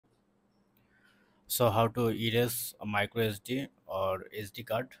So how to erase a micro SD or SD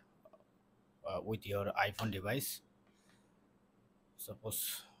card with your iPhone device.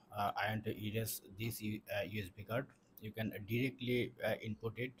 Suppose I want to erase this USB card. You can directly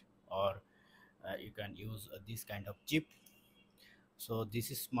input it, or you can use this kind of chip. So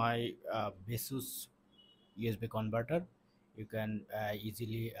this is my Besus USB converter. You can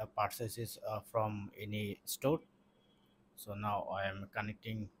easily purchase this from any store. So now I am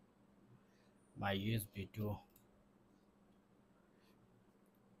connecting my USB to,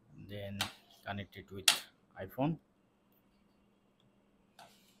 then connect it with iPhone.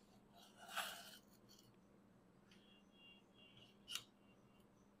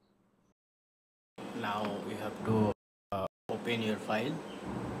 Now you have to open your file,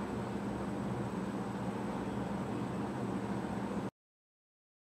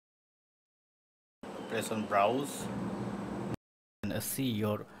 press on browse, and see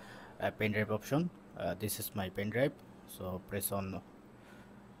your pen drive option. This is my pen drive. So press on,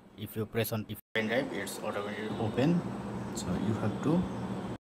 if you press on pen drive, it's automatically open. So you have to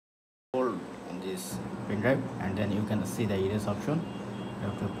hold on this pen drive, and then you can see the erase option. You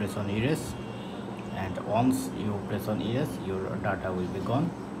have to press on erase, and once you press on erase, your data will be gone.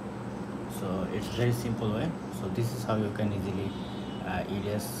 So it's very simple way. So this is how you can easily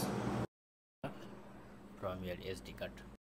erase from your SD card.